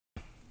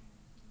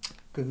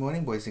Good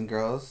morning, boys and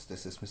girls.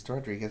 This is Mr.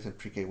 Rodriguez at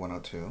Pre-K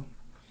 102.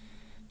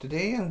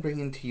 Today I'm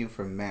bringing to you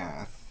for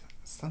math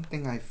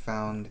something I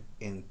found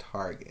in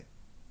Target.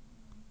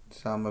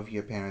 Some of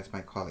your parents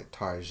might call it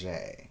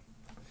Target.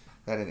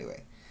 But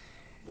anyway,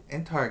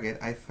 in Target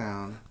I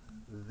found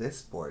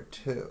this board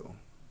too.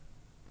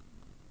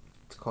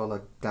 It's called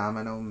a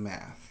Domino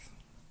Math.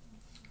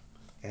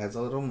 It has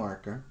a little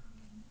marker.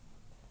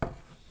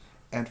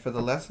 And for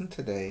the lesson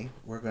today,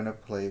 we're going to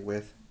play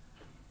with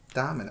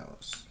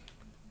dominoes.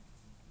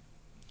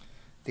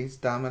 These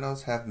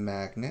dominoes have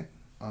magnet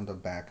on the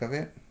back of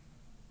it.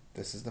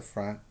 This is the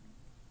front.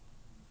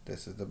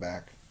 This is the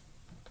back.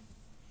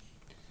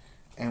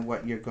 And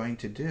what you're going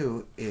to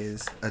do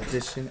is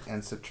addition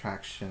and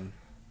subtraction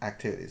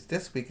activities.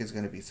 This week is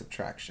going to be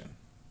subtraction.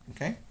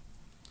 Okay?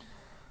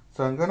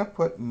 So I'm going to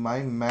put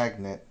my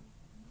magnet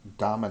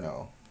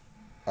domino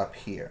up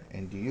here.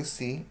 And do you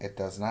see it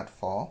does not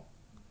fall?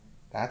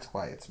 That's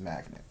why it's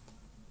magnet.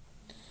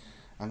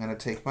 I'm going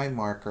to take my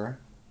marker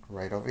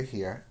right over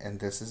here,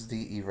 and this is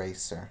the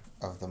eraser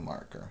of the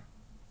marker.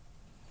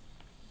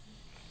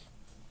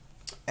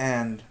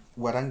 And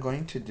what I'm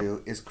going to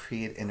do is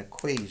create an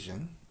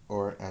equation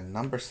or a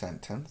number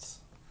sentence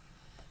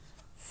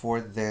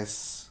for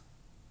this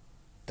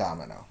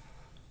domino.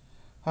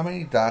 How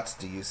many dots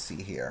do you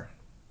see here?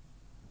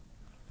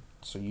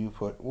 So you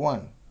put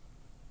 1.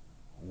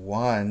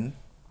 1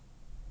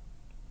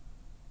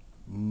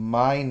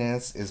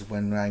 minus is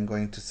when I'm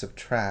going to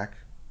subtract.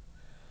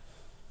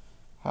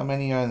 How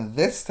many are on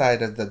this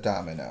side of the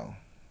domino?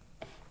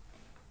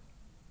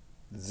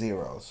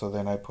 0. So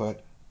then I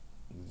put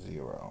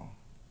 0.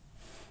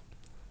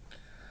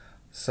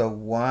 So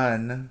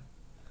 1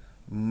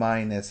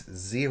 minus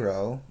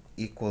 0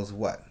 equals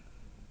what?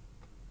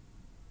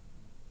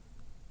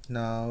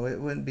 No, it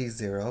wouldn't be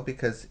 0,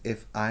 because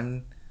if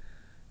I'm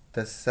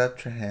the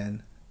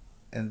subtrahend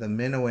and the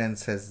minuend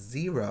says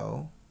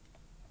 0,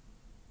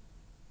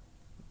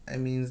 it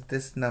means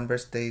this number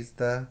stays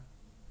the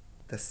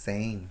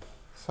same.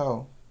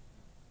 So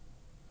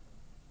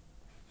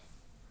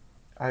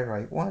I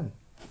write 1.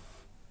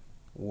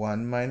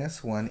 1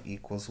 minus 1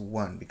 equals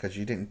 1, because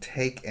you didn't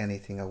take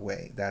anything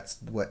away. That's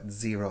what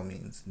 0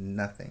 means,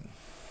 nothing.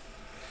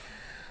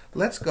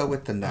 Let's go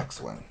with the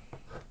next one.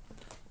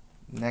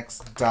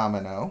 Next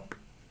domino.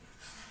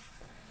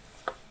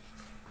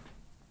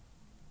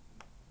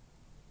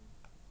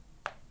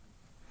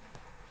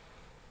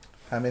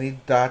 How many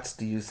dots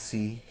do you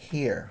see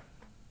here?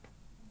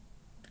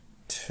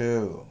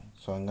 2.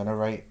 So I'm going to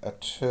write a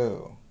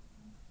 2.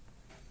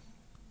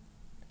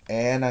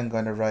 And I'm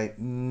going to write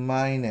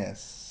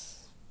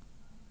minus.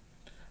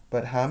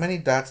 But how many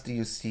dots do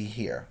you see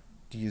here?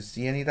 Do you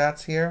see any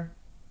dots here?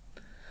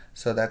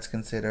 So that's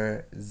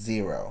considered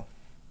 0.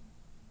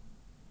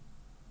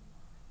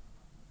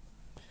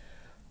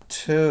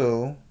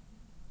 2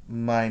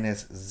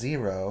 minus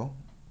 0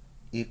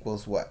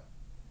 equals what?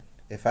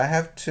 If I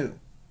have 2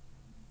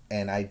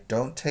 and I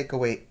don't take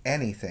away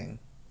anything,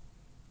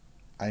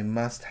 I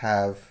must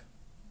have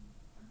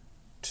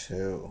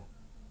 2.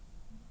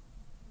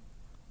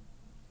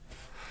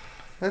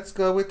 Let's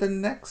go with the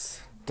next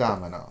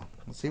domino.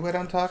 See what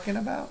I'm talking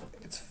about?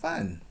 It's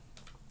fun.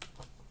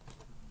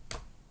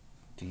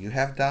 Do you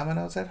have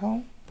dominoes at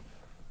home?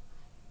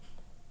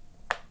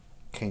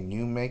 Can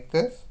you make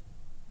this?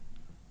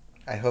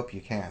 I hope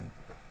you can.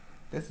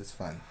 This is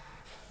fun.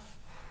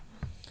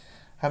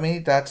 How many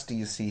dots do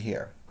you see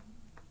here?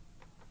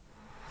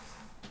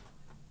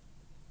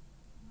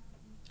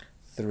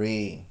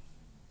 3.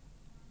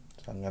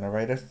 So I'm going to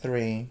write a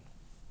 3.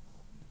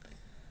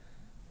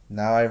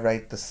 Now I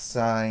write the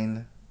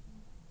sign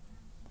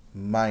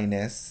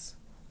minus.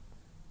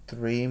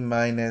 3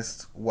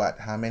 minus what?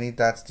 How many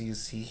dots do you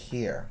see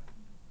here?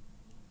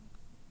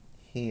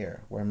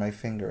 Here, where my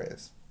finger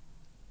is.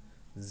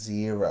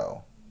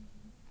 0.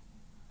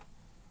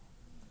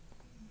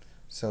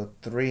 So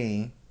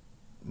 3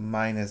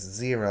 minus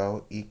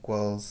 0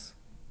 equals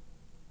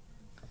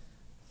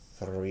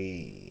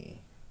 3.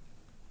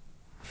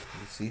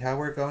 You see how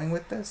we're going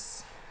with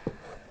this?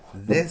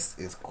 This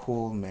is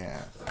cool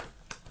math.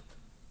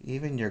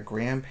 Even your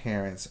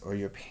grandparents or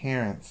your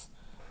parents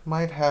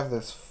might have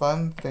this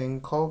fun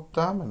thing called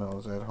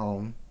dominoes at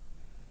home.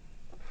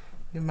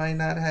 You might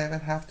not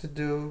even have to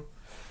do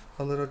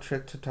a little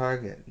trip to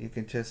Target. You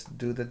can just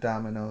do the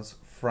dominoes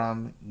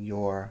from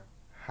your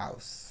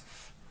house.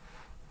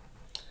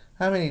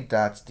 How many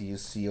dots do you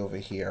see over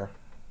here?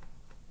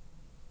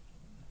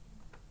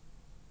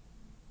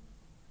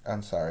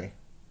 I'm sorry.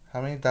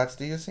 How many dots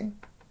do you see?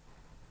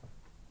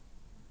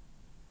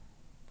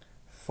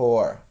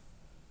 4.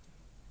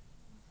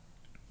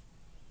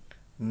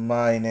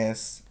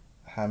 Minus,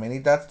 how many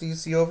dots do you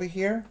see over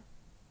here?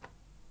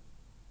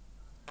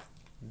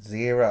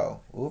 0.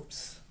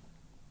 Oops.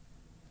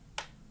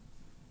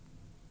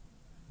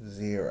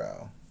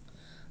 0.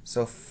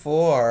 So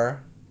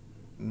 4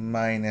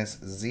 minus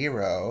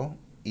 0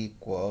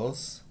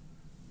 equals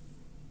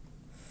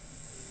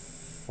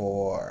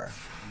 4.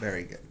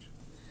 Very good.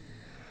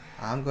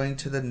 I'm going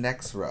to the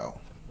next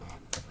row.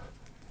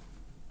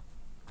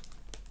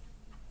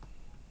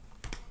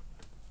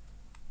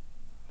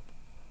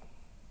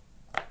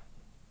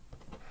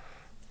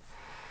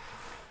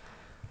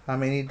 How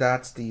many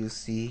dots do you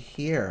see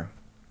here?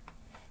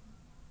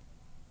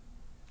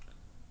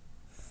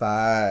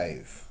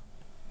 5.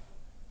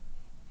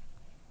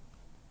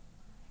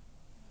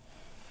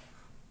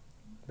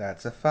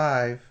 That's a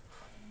 5.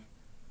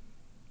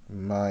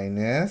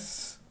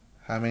 Minus,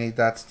 how many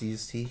dots do you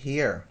see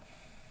here?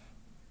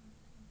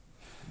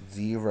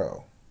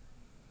 0.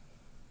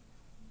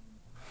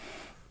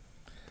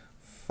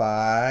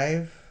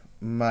 5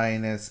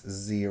 minus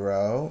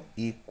 0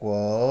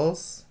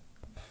 equals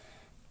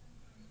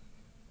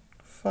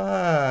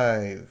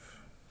 5.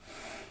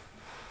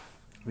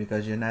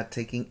 Because you're not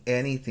taking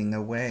anything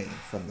away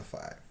from the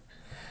 5.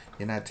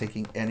 You're not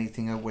taking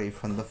anything away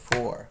from the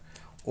 4,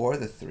 or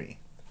the 3,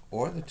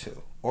 or the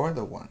 2, or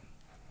the 1.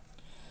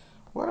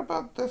 What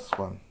about this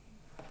one?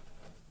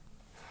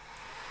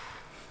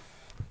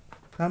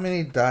 How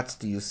many dots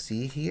do you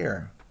see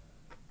here?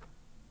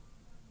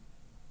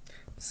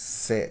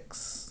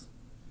 6.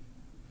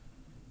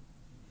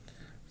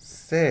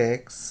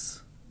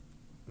 6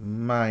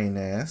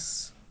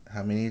 minus,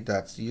 how many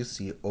dots do you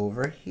see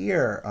over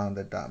here on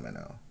the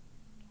domino?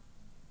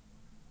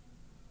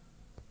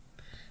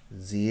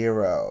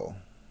 0.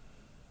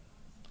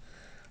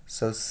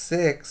 So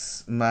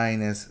 6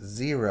 minus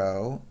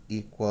 0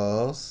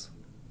 equals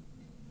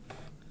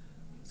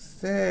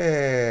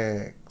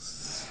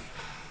 6.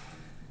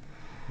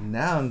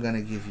 Now I'm going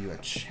to give you a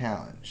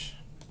challenge.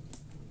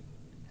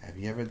 Have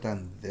you ever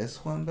done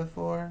this one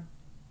before?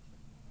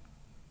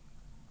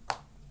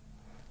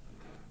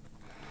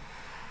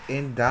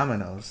 In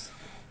Dominoes,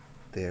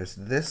 there's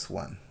this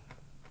one.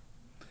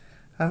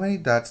 How many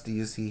dots do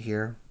you see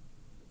here?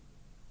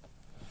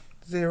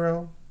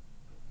 0.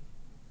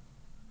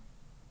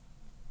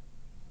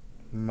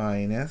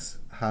 Minus,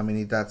 how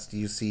many dots do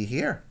you see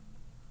here?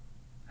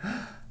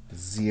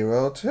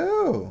 0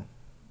 too.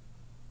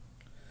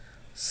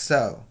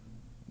 So,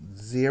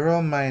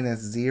 0 minus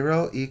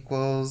 0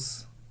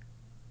 equals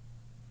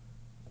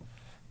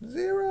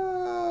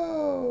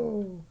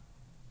 0.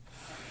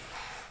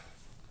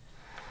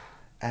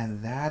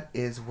 And that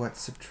is what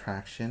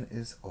subtraction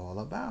is all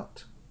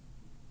about.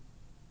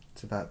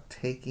 It's about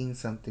taking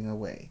something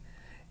away.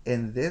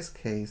 In this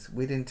case,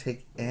 we didn't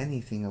take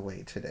anything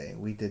away today.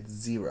 We did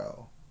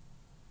 0.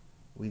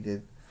 We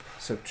did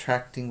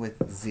subtracting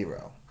with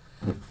 0.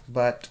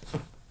 But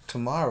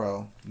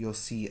tomorrow, you'll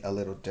see a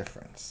little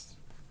difference.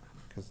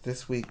 Because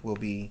this week will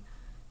be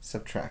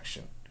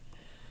subtraction.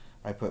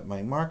 I put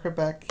my marker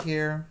back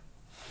here.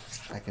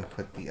 I can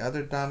put the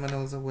other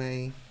dominoes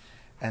away.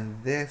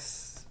 And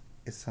this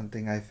is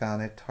something I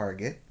found at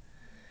Target.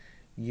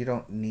 You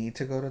don't need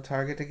to go to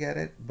Target to get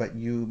it, but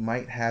you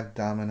might have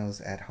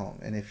dominoes at home.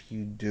 And if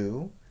you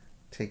do,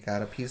 take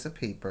out a piece of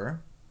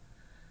paper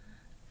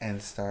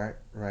and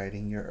start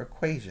writing your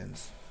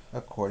equations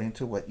according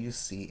to what you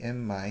see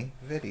in my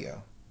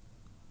video,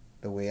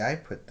 the way I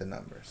put the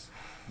numbers.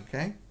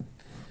 Okay?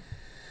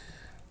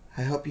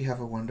 I hope you have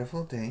a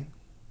wonderful day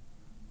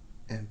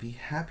and be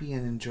happy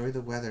and enjoy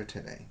the weather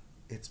today.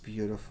 It's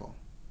beautiful.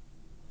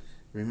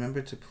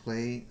 Remember to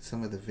play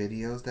some of the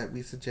videos that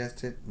we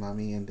suggested.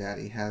 Mommy and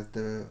Daddy has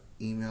the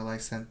email I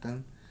sent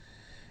them.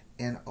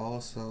 And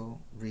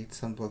also read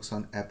some books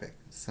on Epic.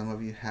 Some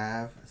of you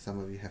have, some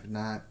of you have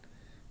not.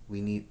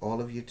 We need all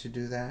of you to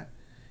do that.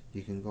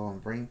 You can go on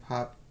Brain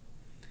Pop.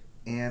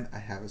 And I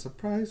have a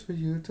surprise for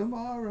you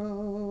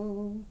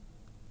tomorrow.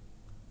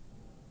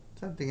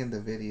 Something in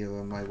the video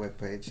on my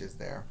webpage is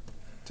there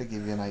to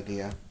give you an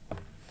idea.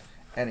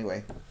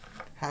 Anyway,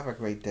 have a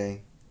great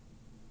day.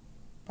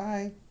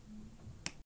 Bye.